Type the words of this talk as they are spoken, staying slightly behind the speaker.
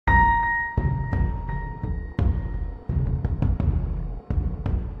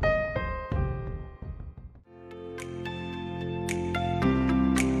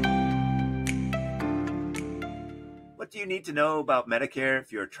you need to know about Medicare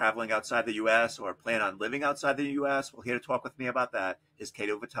if you're traveling outside the U.S. or plan on living outside the U.S.? Well, here to talk with me about that is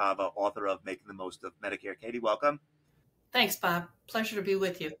Katy Votava, author of Making the Most of Medicare. Katy, welcome. Thanks, Bob. Pleasure to be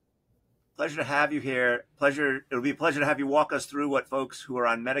with you. Pleasure to have you here. It'll be a pleasure to have you walk us through what folks who are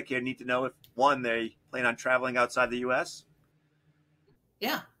on Medicare need to know if, one, they plan on traveling outside the U.S.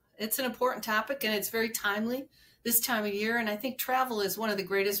 Yeah, it's an important topic and it's very timely this time of year. And I think travel is one of the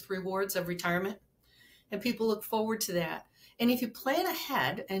greatest rewards of retirement, and people look forward to that. And if you plan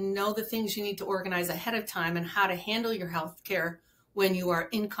ahead and know the things you need to organize ahead of time and how to handle your health care when you are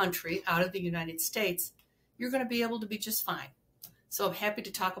in country out of the United States, you're going to be able to be just fine. So I'm happy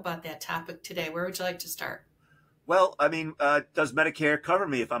to talk about that topic today. Where would you like to start? Well, does Medicare cover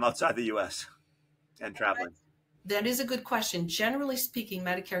me if I'm outside the U.S. and traveling? That is a good question. Generally speaking,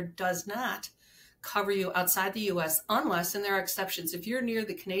 Medicare does not cover you outside the U.S. unless, and there are exceptions, if you're near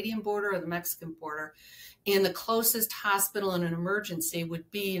the Canadian border or the Mexican border and the closest hospital in an emergency would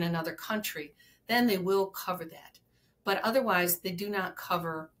be in another country, then they will cover that. But otherwise, they do not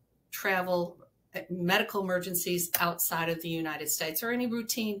cover travel, medical emergencies outside of the United States or any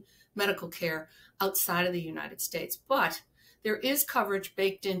routine medical care outside of the United States. But there is coverage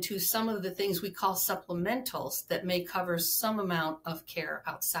baked into some of the things we call supplementals that may cover some amount of care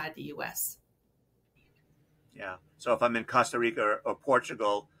outside the U.S. Yeah. So if I'm in Costa Rica or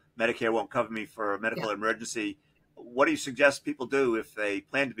Portugal, Medicare won't cover me for a medical emergency. What do you suggest people do if they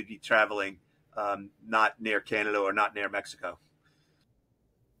plan to be traveling not near Canada or not near Mexico?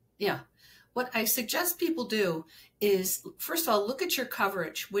 Yeah. What I suggest people do is, first of all, look at your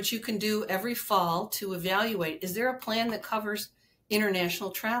coverage, which you can do every fall to evaluate. Is there a plan that covers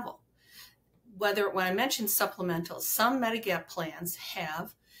international travel? When I mentioned supplementals, some Medigap plans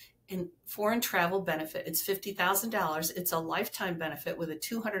have a foreign travel benefit. It's $50,000. It's a lifetime benefit with a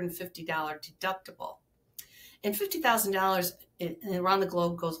 $250 deductible. And $50,000 around the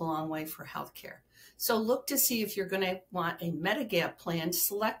globe goes a long way for healthcare. So look to see if you're going to want a Medigap plan.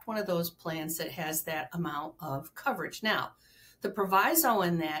 Select one of those plans that has that amount of coverage. Now, the proviso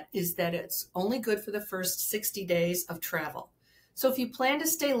in that is that it's only good for the first 60 days of travel. So if you plan to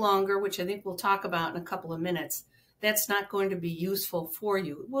stay longer, which I think we'll talk about in a couple of minutes, that's not going to be useful for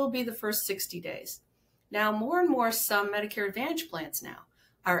you. It will be the first 60 days. Now, more and more, some Medicare Advantage plans now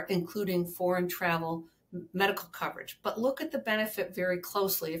are including foreign travel medical coverage. But look at the benefit very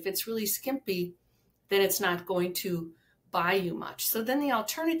closely. If it's really skimpy, then it's not going to buy you much. So then the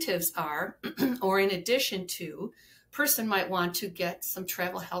alternatives are, or in addition to, person might want to get some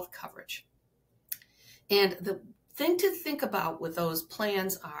travel health coverage. And the thing to think about with those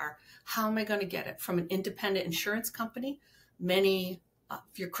plans are, how am I going to get it? From an independent insurance company? Many of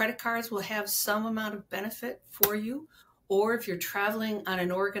your credit cards will have some amount of benefit for you. Or if you're traveling on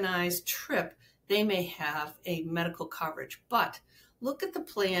an organized trip, they may have a medical coverage. But look at the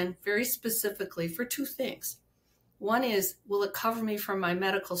plan very specifically for two things. One is, will it cover me for my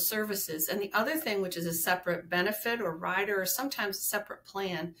medical services? And the other thing, which is a separate benefit or rider or sometimes a separate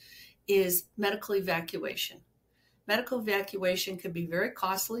plan, is medical evacuation. Medical evacuation could be very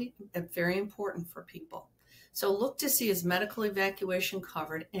costly and very important for people. So look to see, is medical evacuation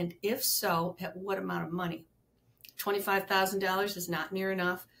covered? And if so, at what amount of money? $25,000 is not near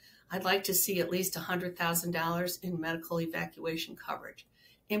enough. I'd like to see at least $100,000 in medical evacuation coverage.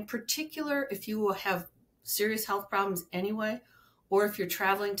 In particular, if you will have serious health problems anyway, or if you're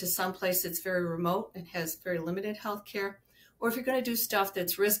traveling to some place that's very remote and has very limited health care, or if you're going to do stuff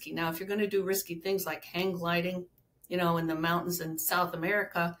that's risky. Now, if you're going to do risky things like hang gliding, in the mountains in South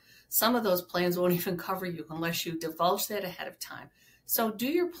America, some of those plans won't even cover you unless you divulge that ahead of time. So do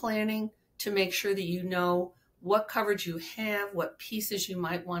your planning to make sure that you know what coverage you have, what pieces you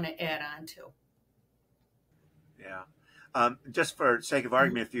might want to add on to. Yeah. Just for sake of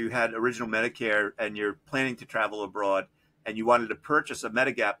argument, if you had original Medicare and you're planning to travel abroad and you wanted to purchase a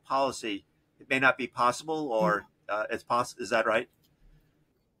Medigap policy, it may not be possible, or it's possible. Is that right?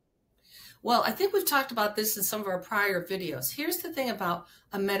 Well, I think we've talked about this in some of our prior videos. Here's the thing about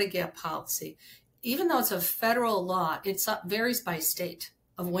a Medigap policy. Even though it's a federal law, it varies by state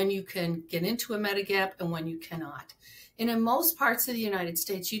of when you can get into a Medigap and when you cannot. And in most parts of the United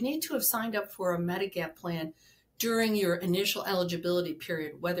States, you need to have signed up for a Medigap plan during your initial eligibility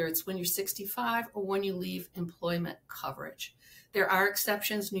period, whether it's when you're 65 or when you leave employment coverage. There are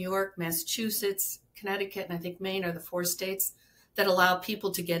exceptions. New York, Massachusetts, Connecticut, and I think Maine are the 4 states that allow people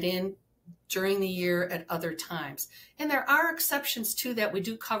to get in during the year at other times. And there are exceptions to that. We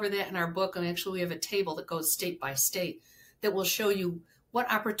do cover that in our book. And actually, we have a table that goes state by state that will show you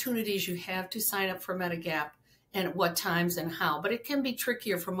what opportunities you have to sign up for Medigap and at what times and how. But it can be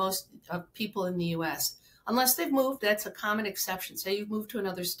trickier for most people in the U.S. unless they've moved. That's a common exception. Say you've moved to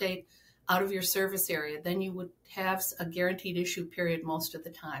another state out of your service area, then you would have a guaranteed issue period most of the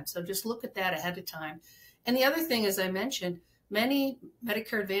time. So just look at that ahead of time. And the other thing, as I mentioned, many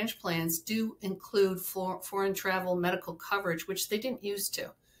Medicare Advantage plans do include foreign travel medical coverage, which they didn't used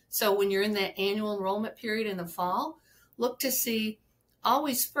to. So when you're in that annual enrollment period in the fall, look to see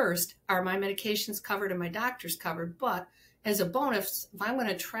always first, are my medications covered and my doctors covered? But as a bonus, if I'm going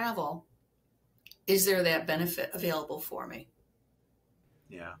to travel, is there that benefit available for me?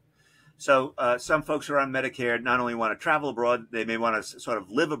 Yeah. So some folks who are on Medicare not only want to travel abroad, they may want to sort of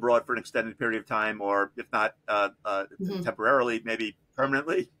live abroad for an extended period of time, or if not temporarily, maybe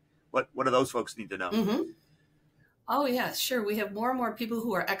permanently. What do those folks need to know? Mm-hmm. Oh, yeah, sure. We have more and more people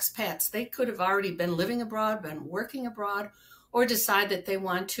who are expats. They could have already been living abroad, been working abroad, or decide that they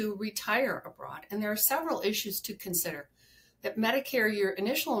want to retire abroad. And there are several issues to consider. That Medicare, your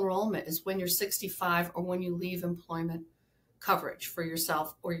initial enrollment is when you're 65 or when you leave employment coverage for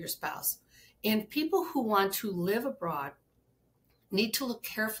yourself or your spouse. And people who want to live abroad need to look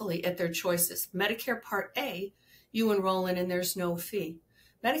carefully at their choices. Medicare Part A, you enroll in and there's no fee.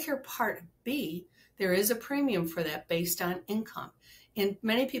 Medicare Part B, there is a premium for that based on income. And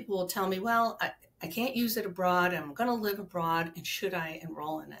many people will tell me, well, I can't use it abroad. I'm going to live abroad, and should I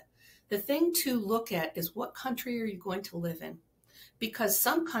enroll in it? The thing to look at is, what country are you going to live in? Because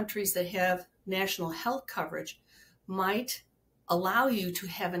some countries that have national health coverage might allow you to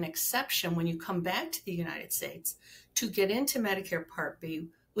have an exception when you come back to the United States to get into Medicare Part B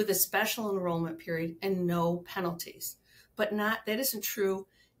with a special enrollment period and no penalties. But that isn't true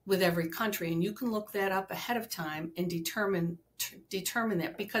with every country, and you can look that up ahead of time and determine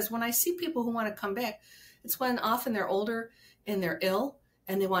that. Because when I see people who want to come back, it's when often they're older and they're ill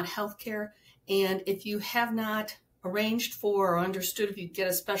and they want health care. And if you have not arranged for or understood if you get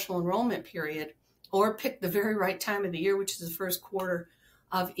a special enrollment period, or pick the very right time of the year, which is the first quarter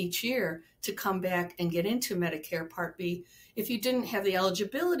of each year, to come back and get into Medicare Part B, if you didn't have the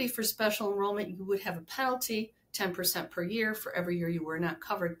eligibility for special enrollment, you would have a penalty, 10% per year for every year you were not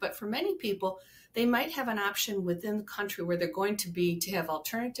covered. But for many people, they might have an option within the country where they're going to have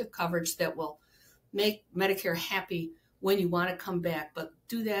alternative coverage that will make Medicare happy when you want to come back, but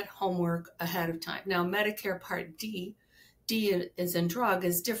do that homework ahead of time. Now, Medicare Part D as in drug,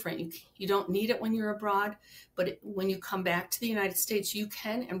 is different. You don't need it when you're abroad, but when you come back to the United States, you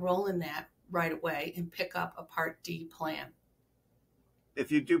can enroll in that right away and pick up a Part D plan.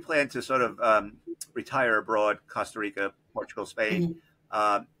 If you do plan to sort of retire abroad, Costa Rica, Portugal, Spain,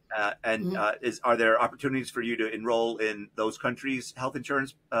 are there opportunities for you to enroll in those countries' health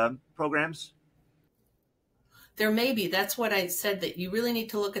insurance programs? There may be. That's what I said, that you really need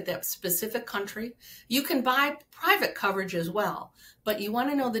to look at that specific country. You can buy private coverage as well, but you want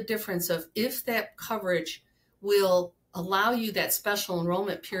to know the difference of if that coverage will allow you that special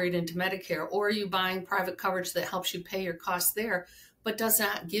enrollment period into Medicare, or are you buying private coverage that helps you pay your costs there, but does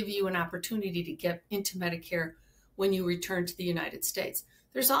not give you an opportunity to get into Medicare when you return to the United States.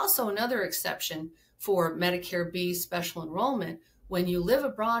 There's also another exception for Medicare B special enrollment when you live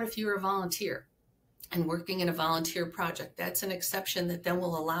abroad if you're a volunteer and working in a volunteer project. That's an exception that then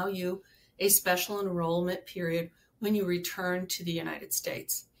will allow you a special enrollment period when you return to the United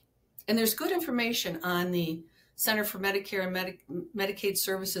States. And there's good information on the Center for Medicare and Medicaid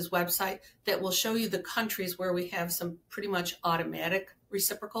Services website that will show you the countries where we have some pretty much automatic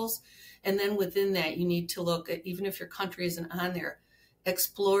reciprocals. And then within that, you need to look at, even if your country isn't on there,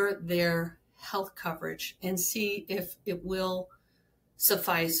 explore their health coverage and see if it will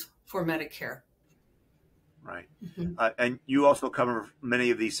suffice for Medicare. Right. And you also cover many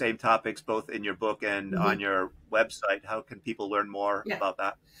of these same topics, both in your book and on your website. How can people learn more about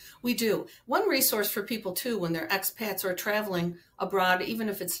that? We do. One resource for people, too, when they're expats or traveling abroad, even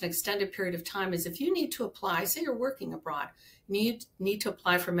if it's an extended period of time, is if you need to apply, say you're working abroad, you need to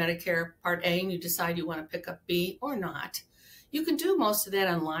apply for Medicare Part A and you decide you want to pick up B or not, you can do most of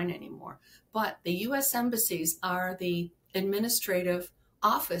that online anymore. But the U.S. embassies are the administrative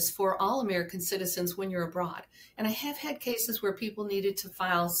office for all American citizens when you're abroad. And I have had cases where people needed to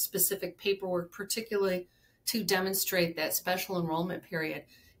file specific paperwork, particularly to demonstrate that special enrollment period.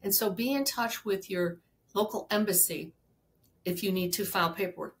 And so be in touch with your local embassy if you need to file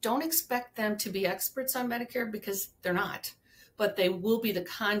paperwork. Don't expect them to be experts on Medicare, because they're not, but they will be the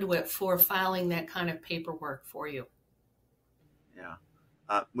conduit for filing that kind of paperwork for you. Yeah.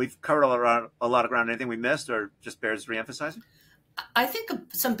 We've covered a lot of ground. Anything we missed or just bears reemphasizing? I think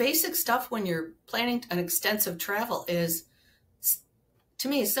some basic stuff when you're planning an extensive travel is, to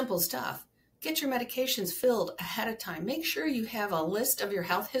me, simple stuff. get your medications filled ahead of time. Make sure you have a list of your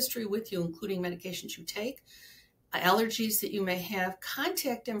health history with you, including medications you take, allergies that you may have,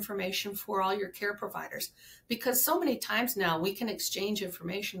 contact information for all your care providers, because so many times now we can exchange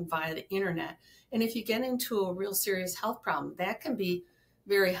information via the internet. And if you get into a real serious health problem, that can be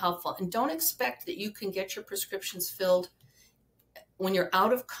very helpful. And don't expect that you can get your prescriptions filled when you're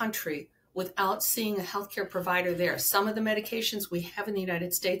out of country without seeing a healthcare provider there. Some of the medications we have in the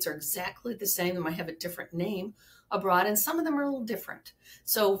United States are exactly the same. They might have a different name abroad, and some of them are a little different.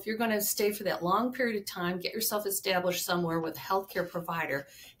 So if you're going to stay for that long period of time, get yourself established somewhere with a healthcare provider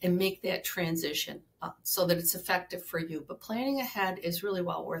and make that transition so that it's effective for you. But planning ahead is really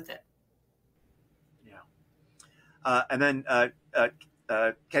well worth it. Yeah. And then,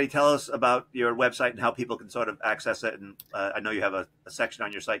 Katy, tell us about your website and how people can sort of access it. And I know you have a section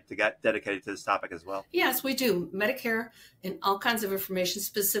on your site to get dedicated to this topic as well. Yes, we do. Medicare and all kinds of information,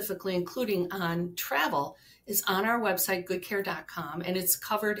 specifically including on travel, is on our website, goodcare.com, and it's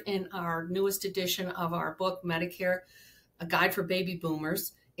covered in our newest edition of our book, Medicare, A Guide for Baby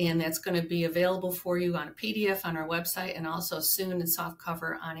Boomers. And that's going to be available for you on a PDF on our website, and also soon in soft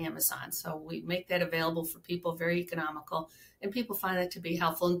cover on Amazon. So we make that available for people, very economical, and people find that to be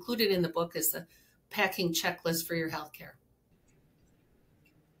helpful. Included in the book is the packing checklist for your healthcare.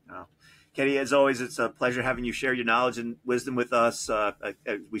 Oh. Katy, as always, it's a pleasure having you share your knowledge and wisdom with us.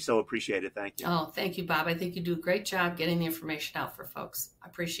 We so appreciate it. Thank you. Oh, thank you, Bob. I think you do a great job getting the information out for folks. I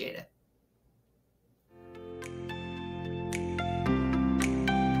appreciate it.